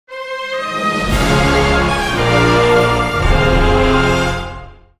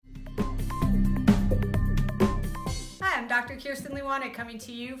everyone, and coming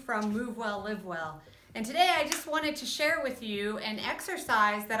to you from Move Well, Live Well. And today I just wanted to share with you an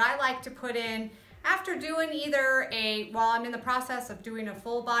exercise that I like to put in after doing either while I'm in the process of doing a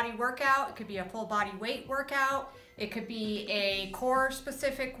full body workout. It could be a full body weight workout. It could be a core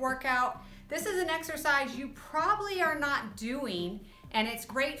specific workout. This is an exercise you probably are not doing, and it's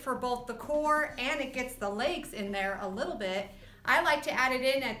great for both the core and it gets the legs in there a little bit. I like to add it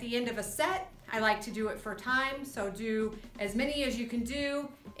in at the end of a set. I like to do it for time, so do as many as you can do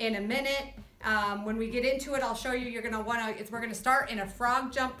in a minute. When we get into it, I'll show you, we're gonna start in a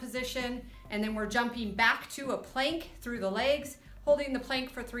frog jump position, and then we're jumping back to a plank through the legs, holding the plank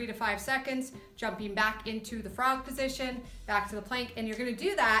for 3 to 5 seconds, jumping back into the frog position, back to the plank, and you're gonna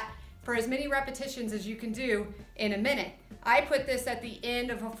do that for as many repetitions as you can do in a minute. I put this at the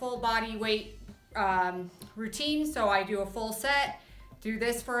end of a full body weight routine, so I do a full set, do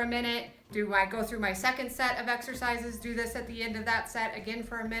this for a minute, go through my second set of exercises, do this at the end of that set again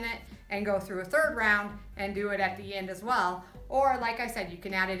for a minute, and go through a third round and do it at the end as well. Or like I said, you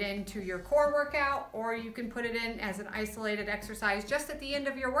can add it into your core workout, or you can put it in as an isolated exercise just at the end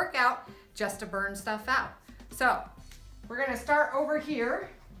of your workout, just to burn stuff out. So we're gonna start over here.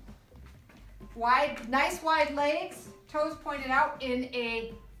 Nice wide legs, toes pointed out in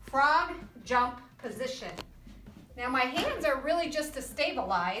a frog jump position. Now my hands are really just to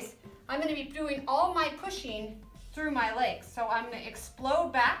stabilize. I'm going to be doing all my pushing through my legs. So I'm going to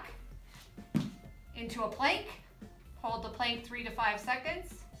explode back into a plank, hold the plank 3 to 5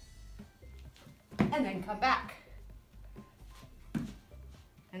 seconds, and then come back.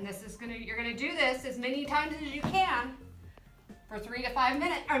 And you're going to do this as many times as you can for 3 to 5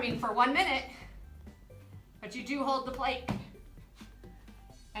 minutes, for 1 minute, but you do hold the plank.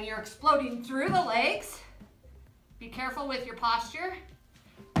 And you're exploding through the legs. Be careful with your posture.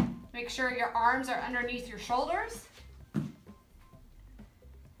 Make sure your arms are underneath your shoulders.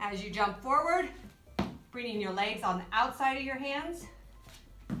 As you jump forward, bringing your legs on the outside of your hands.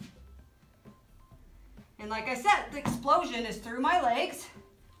 And like I said, the explosion is through my legs.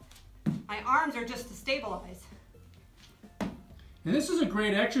 My arms are just to stabilize. And this is a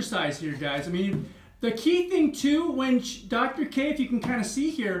great exercise here, guys. The key thing too, when Dr. K, if you can kind of see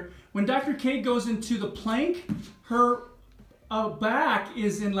here, when Dr. K goes into the plank, her back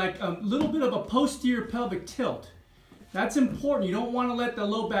is in like a little bit of a posterior pelvic tilt. That's important. You don't want to let the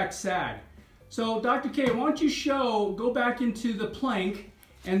low back sag. So Dr. K, why don't you go back into the plank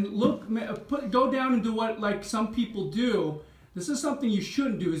and go down and do what like some people do. This is something you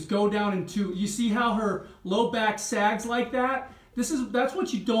shouldn't do, is go down into, you see how her low back sags like that? That's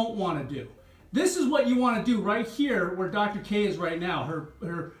what you don't want to do. This is what you want to do right here where Dr. K is right now.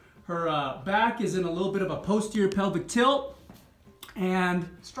 Her back is in a little bit of a posterior pelvic tilt, and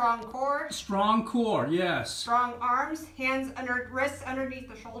strong core. Strong core, yes. Strong arms, wrists underneath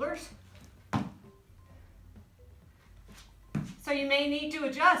the shoulders. So you may need to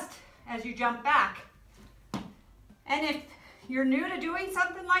adjust as you jump back. And if you're new to doing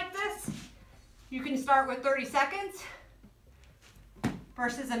something like this, you can start with 30 seconds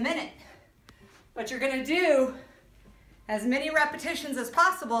versus a minute. But you're gonna do as many repetitions as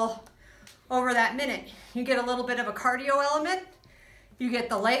possible over that minute. You get a little bit of a cardio element. You get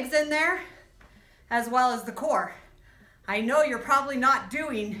the legs in there as well as the core. I know you're probably not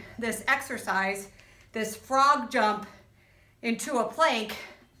doing this exercise, this frog jump into a plank,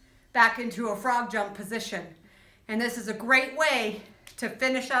 back into a frog jump position. And this is a great way to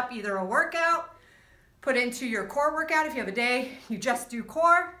finish up either a workout, put into your core workout if you have a day you just do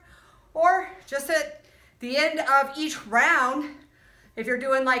core, or just at the end of each round, if you're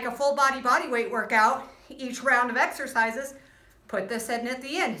doing like a full body weight workout, each round of exercises, put this in at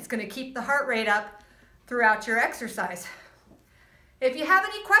the end. It's gonna keep the heart rate up throughout your exercise. If you have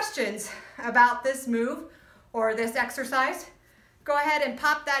any questions about this move or this exercise, go ahead and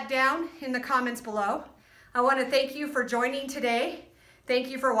pop that down in the comments below. I wanna thank you for joining today. Thank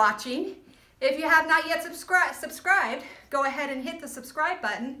you for watching. If you have not yet subscribed, go ahead and hit the subscribe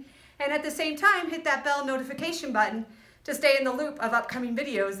button. And at the same time, hit that bell notification button to stay in the loop of upcoming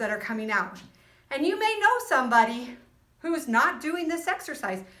videos that are coming out. And you may know somebody who's not doing this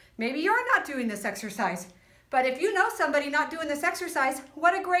exercise. Maybe you're not doing this exercise. But if you know somebody not doing this exercise,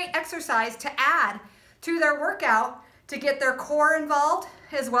 what a great exercise to add to their workout to get their core involved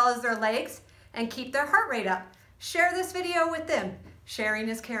as well as their legs and keep their heart rate up. Share this video with them. Sharing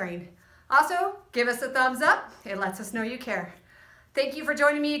is caring. Also, give us a thumbs up. It lets us know you care. Thank you for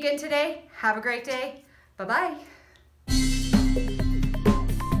joining me again today. Have a great day. Bye-bye.